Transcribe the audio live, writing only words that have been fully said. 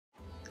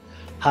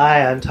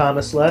Hi, I'm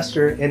Thomas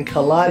Lester in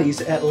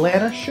Kalaty's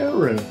Atlanta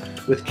showroom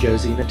with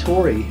Josie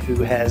Natori,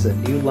 who has a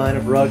new line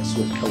of rugs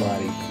with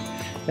Kalaty.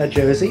 Now,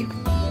 Josie.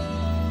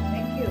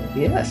 Thank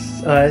you.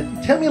 Yes.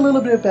 Tell me a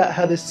little bit about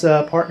how this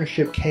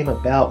partnership came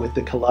about with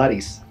the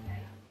Kalatys.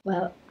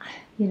 Well,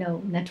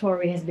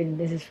 Natori has been in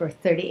business for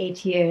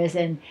 38 years,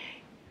 and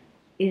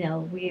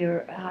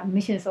our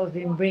mission has always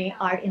been bringing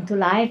art into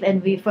life,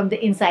 and we from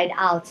the inside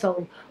out.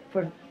 So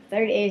for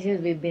 38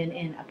 years, we've been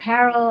in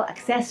apparel,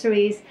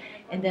 accessories,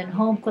 and then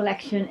home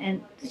collection,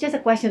 and it's just a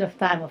question of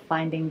time of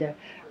finding the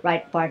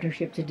right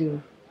partnership to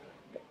do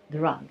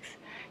the rugs,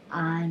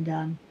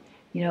 and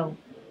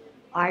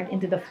art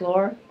into the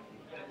floor.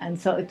 And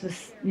so it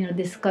was,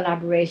 this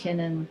collaboration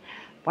and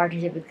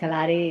partnership with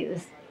Kalaty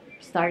was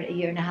started a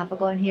year and a half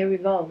ago, and here we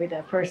go with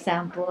the first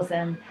samples,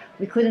 and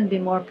we couldn't be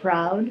more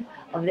proud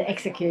of the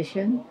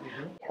execution.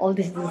 All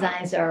these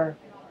designs are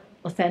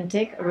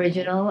authentic,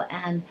 original,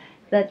 and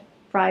that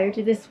prior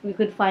to this we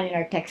could find in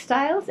our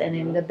textiles and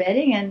in the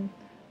bedding, and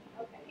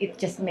it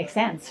just makes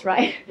sense,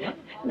 right?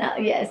 Now,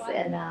 yes,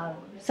 and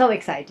so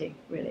exciting,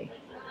 really.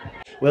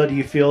 Well, do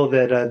you feel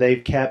that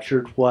they've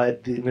captured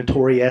what the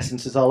Natori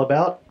essence is all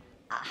about?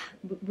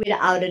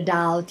 Without a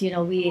doubt,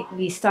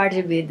 we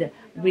started with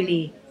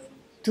really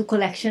two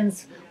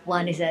collections.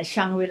 One is a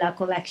Shangri-La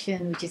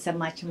collection, which is a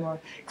much more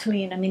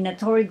clean. I mean,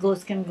 Natori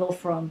goes can go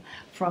from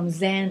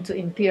Zen to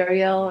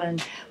Imperial,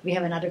 and we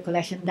have another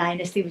collection,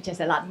 Dynasty, which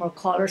has a lot more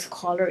colors.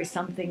 Color is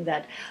something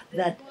that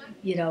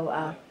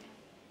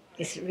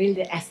is really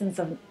the essence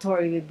of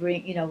Natori. We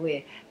bring,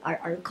 we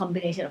our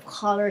combination of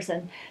colors,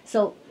 and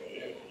so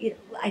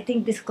I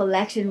think this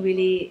collection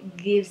really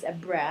gives a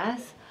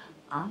breath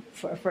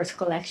for a first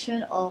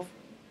collection of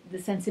the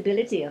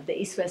sensibility of the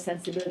East-West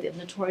sensibility of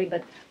Natori,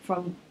 but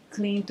from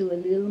clean to a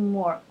little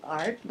more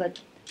art, but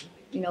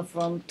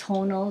from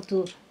tonal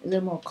to a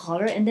little more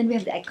color. And then we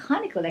have the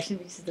iconic collection,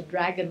 which is the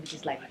dragon, which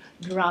is like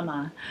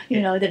drama,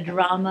 the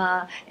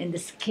drama and the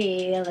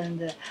scale and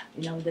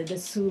the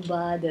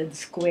suba, the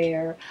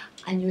square,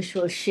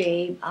 unusual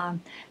shape.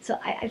 So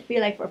I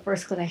feel like for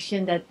first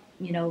collection that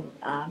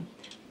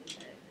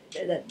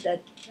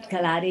that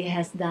Kalaty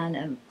has done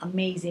an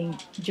amazing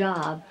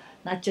job,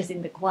 not just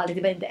in the quality,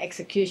 but in the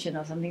execution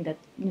of something that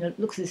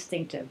looks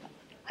distinctive.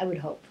 I would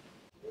hope.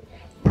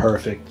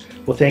 Perfect.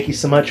 Well, thank you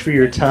so much for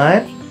your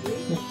time,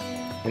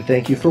 and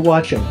thank you for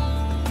watching.